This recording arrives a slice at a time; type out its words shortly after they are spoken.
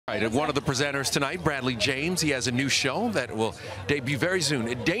One of the presenters tonight, Bradley James, he has a new show that will debut very soon.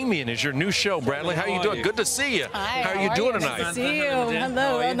 Damien is your new show, Bradley. How are you doing? Good to see you. Hi, how are you doing tonight? Nice to see you.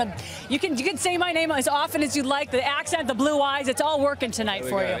 Hello. You can say my name as often as you'd like. The accent, the blue eyes, it's all working tonight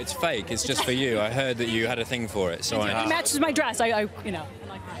for you. It's fake. It's just for you. I heard that you had a thing for it, so it matches my dress. I you know.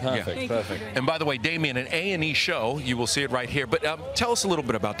 Perfect, perfect. And by the way, Damien, an A&E show, you will see it right here. But tell us a little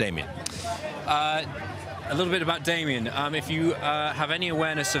bit about Damien. A little bit about Damien. If you have any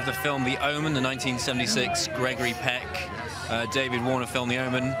awareness of the film The Omen, the 1976 Gregory Peck, David Warner film The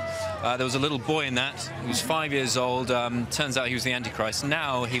Omen, there was a little boy in that. He was 5 years old. Turns out he was the Antichrist.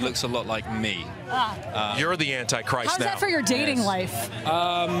 Now he looks a lot like me. You're the Antichrist now. How's that for your dating life?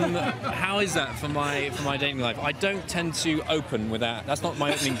 How is that for my dating life? I don't tend to open with that. That's not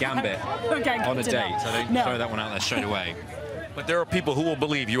my opening gambit on a date. I don't throw that one out there straight away. But there are people who will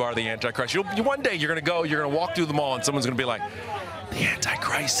believe you are the Antichrist. One day you're going to walk through the mall and someone's going to be like, the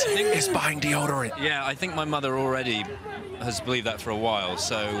Antichrist is buying deodorant. Yeah, I think my mother already has believed that for a while.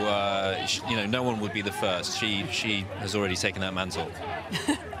 So, you know, no one would be the first. She has already taken that mantle.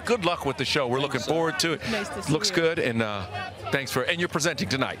 Good luck with the show. We're looking forward to it. Nice to see Looks you. good, and thanks for. And you're presenting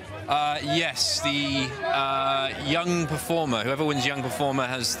tonight. Yes, the young performer, whoever wins young performer,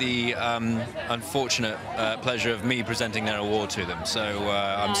 has the unfortunate pleasure of me presenting their award to them. So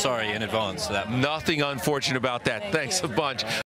I'm sorry in advance for that. Nothing unfortunate about that. Thanks a bunch.